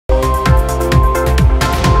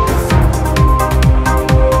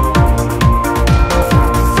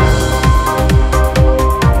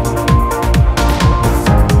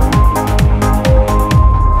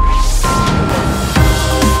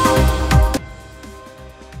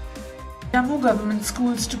Jammu government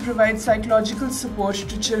schools to provide psychological support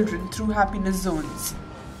to children through happiness zones.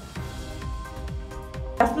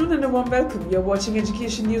 Good afternoon and a warm welcome. You're watching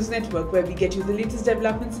Education News Network, where we get you the latest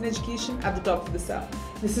developments in education at the top of this hour.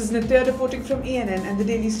 This is Nitya reporting from ENN, and the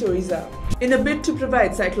daily stories are: in a bid to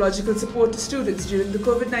provide psychological support to students during the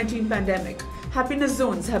COVID-19 pandemic, happiness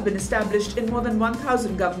zones have been established in more than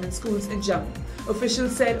 1,000 government schools in Jammu,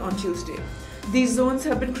 officials said on Tuesday. These zones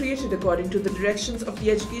have been created according to the directions of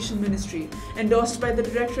the Education Ministry, endorsed by the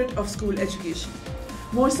Directorate of School Education.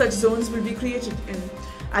 More such zones will be created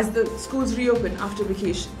as the schools reopen after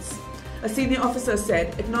vacations. A senior officer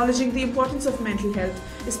said, acknowledging the importance of mental health,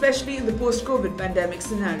 especially in the post-COVID pandemic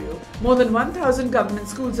scenario. More than 1,000 government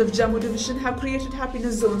schools of Jammu division have created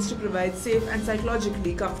happiness zones to provide safe and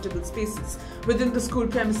psychologically comfortable spaces within the school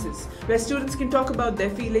premises, where students can talk about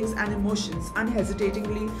their feelings and emotions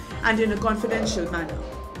unhesitatingly and in a confidential manner.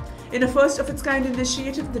 In a first-of-its-kind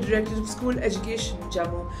initiative, the Directorate of School Education,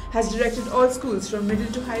 Jammu, has directed all schools from middle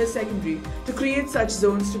to higher secondary to create such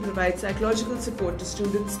zones to provide psychological support to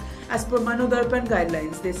students as per Manodarpan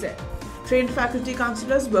guidelines, they said. Trained faculty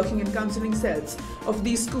counsellors working in counselling cells of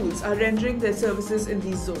these schools are rendering their services in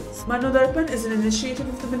these zones. Manodarpan is an initiative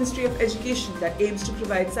of the Ministry of Education that aims to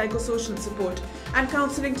provide psychosocial support and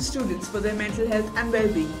counselling to students for their mental health and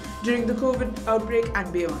well-being during the COVID outbreak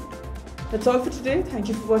and beyond. That's all for today. Thank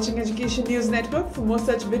you for watching Education News Network. For more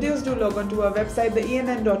such videos, do log on to our website,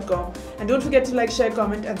 theenn.com, and don't forget to like, share,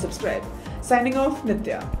 comment and subscribe. Signing off,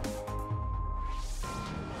 Nitya.